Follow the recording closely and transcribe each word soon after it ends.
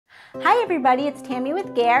Hi everybody, it's Tammy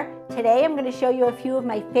with Gare. Today I'm going to show you a few of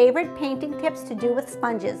my favorite painting tips to do with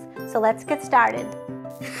sponges. So let's get started.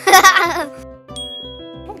 Okay,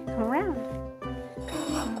 come around.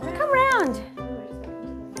 Come around.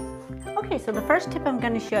 Okay, so the first tip I'm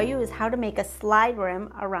going to show you is how to make a slide rim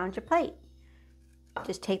around your plate.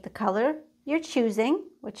 Just take the color you're choosing,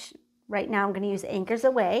 which right now I'm going to use Anchors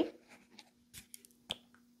Away.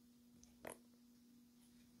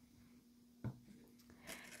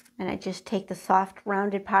 And I just take the soft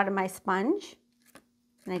rounded part of my sponge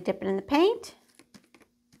and I dip it in the paint.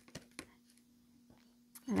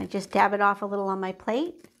 And I just dab it off a little on my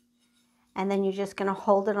plate. And then you're just going to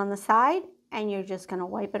hold it on the side and you're just going to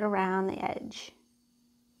wipe it around the edge.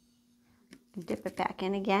 And dip it back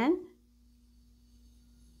in again.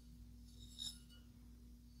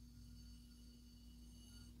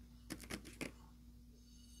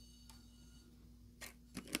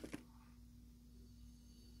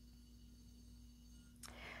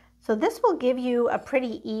 So this will give you a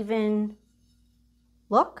pretty even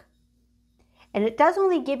look. And it does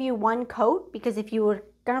only give you one coat, because if you were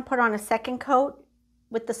going to put on a second coat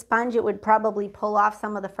with the sponge, it would probably pull off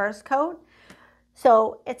some of the first coat.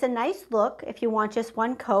 So it's a nice look if you want just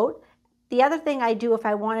one coat. The other thing I do if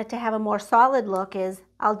I want it to have a more solid look is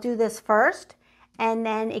I'll do this first, and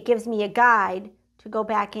then it gives me a guide to go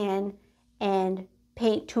back in and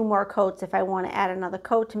paint 2 more coats if I want to add another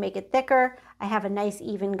coat to make it thicker. I have a nice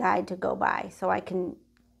even guide to go by, so I can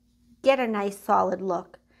get a nice solid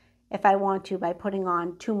look if I want to by putting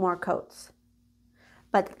on 2 more coats.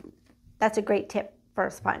 But that's a great tip for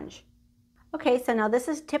a sponge. Okay, so now this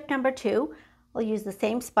is tip number 2. We'll use the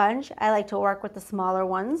same sponge. I like to work with the smaller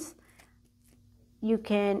ones. You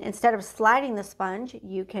can, instead of sliding the sponge,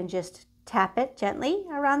 you can just tap it gently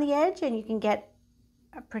around the edge and you can get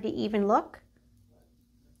a pretty even look.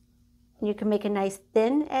 You can make a nice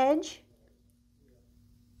thin edge,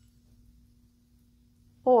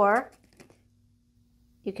 or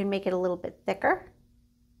you can make it a little bit thicker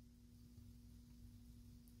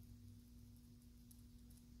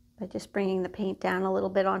by just bringing the paint down a little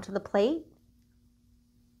bit onto the plate.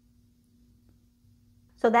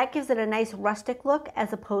 So that gives it a nice rustic look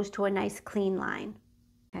as opposed to a nice clean line.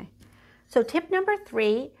 Okay. So tip number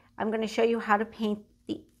 3, I'm going to show you how to paint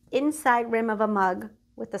the inside rim of a mug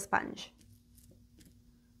with the sponge.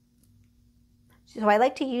 So I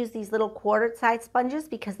like to use these little quarter size sponges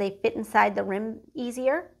because they fit inside the rim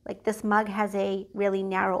easier. Like this mug has a really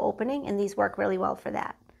narrow opening and these work really well for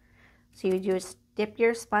that. So you just dip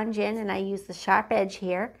your sponge in, and I use the sharp edge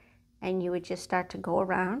here, and you would just start to go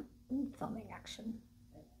around. Filming action.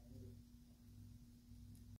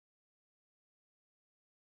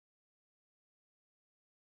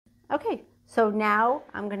 Okay, so now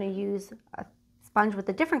I'm going to use a sponge with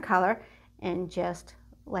a different color and just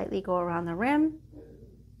lightly go around the rim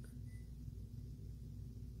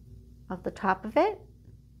of the top of it.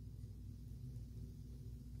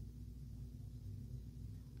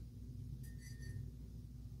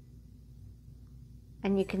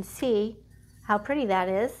 And you can see how pretty that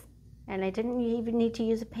is. And I didn't even need to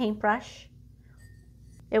use a paintbrush.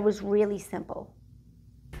 It was really simple.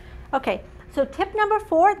 Okay, so tip number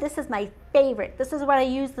 4, this is my favorite. This is what I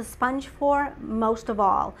use the sponge for most of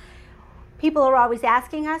all. People are always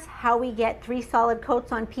asking us how we get 3 solid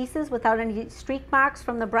coats on pieces without any streak marks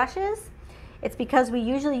from the brushes. It's because we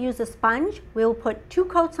usually use a sponge. We'll put 2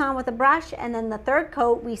 coats on with a brush, and then the 3rd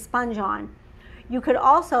coat we sponge on. You could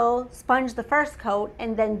also sponge the first coat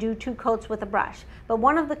and then do 2 coats with a brush. But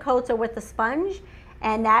one of the coats are with the sponge,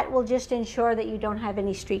 and that will just ensure that you don't have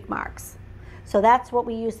any streak marks. So that's what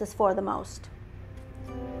we use this for the most.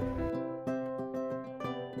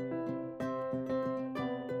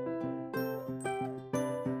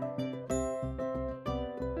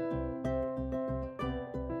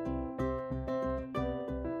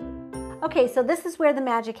 Okay, so this is where the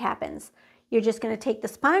magic happens. You're just going to take the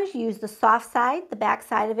sponge, use the soft side, the back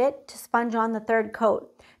side of it, to sponge on the 3rd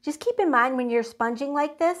coat. Just keep in mind when you're sponging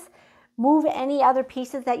like this, move any other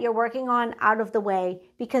pieces that you're working on out of the way,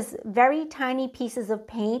 because very tiny pieces of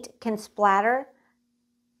paint can splatter.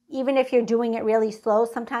 Even if you're doing it really slow,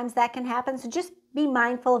 sometimes that can happen. So just be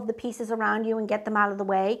mindful of the pieces around you and get them out of the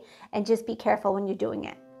way, and just be careful when you're doing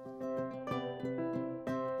it.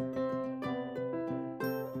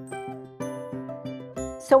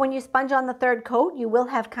 So when you sponge on the 3rd coat, you will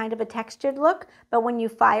have kind of a textured look, but when you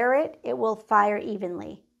fire it, it will fire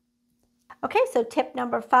evenly. Okay, so tip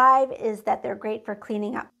number 5 is that they're great for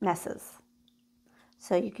cleaning up messes.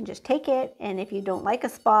 So you can just take it, and if you don't like a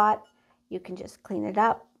spot, you can just clean it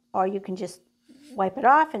up, or you can just wipe it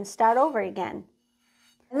off and start over again.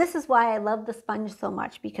 And this is why I love the sponge so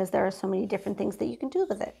much, because there are so many different things that you can do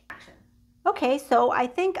with it. Okay, so I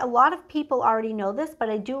think a lot of people already know this, but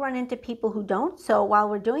I do run into people who don't. So while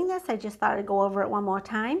we're doing this, I just thought I'd go over it one more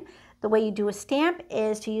time. The way you do a stamp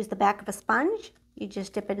is to use the back of a sponge. You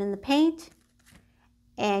just dip it in the paint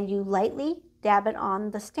and you lightly dab it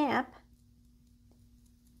on the stamp,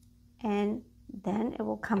 and then it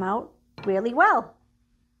will come out really well.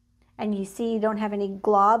 And you see you don't have any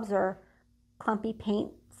globs or clumpy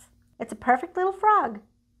paints. It's a perfect little frog.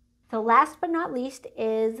 So last but not least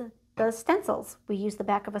is the stencils. We use the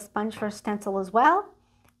back of a sponge for a stencil as well,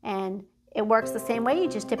 and it works the same way. You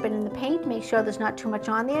just dip it in the paint, make sure there's not too much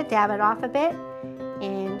on there, dab it off a bit,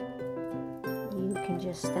 and you can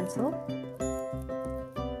just stencil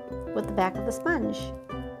with the back of the sponge.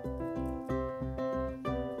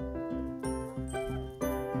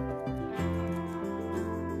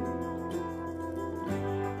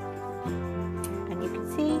 And you can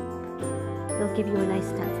see it'll give you a nice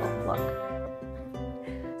stencil look.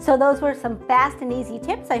 So those were some fast and easy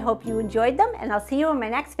tips. I hope you enjoyed them, and I'll see you in my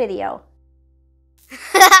next video.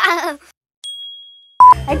 I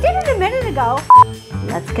did it a minute ago.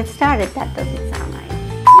 Let's get started. That doesn't sound right.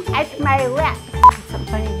 At my lip. Something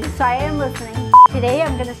funny to do, so I am listening. Today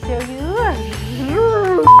I'm going to show you.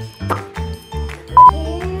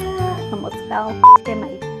 Almost fell. They're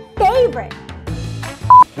my favorite.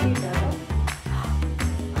 Can you know?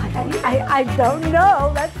 I don't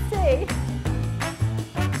know. Let's see.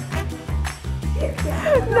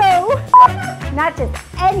 No, not just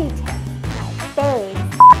any tip, my fave.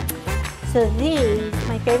 So these,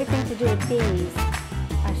 my favorite thing to do with these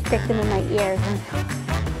are stick them in my ears.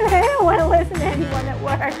 And I don't want to listen to anyone at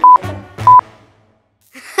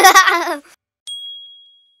work.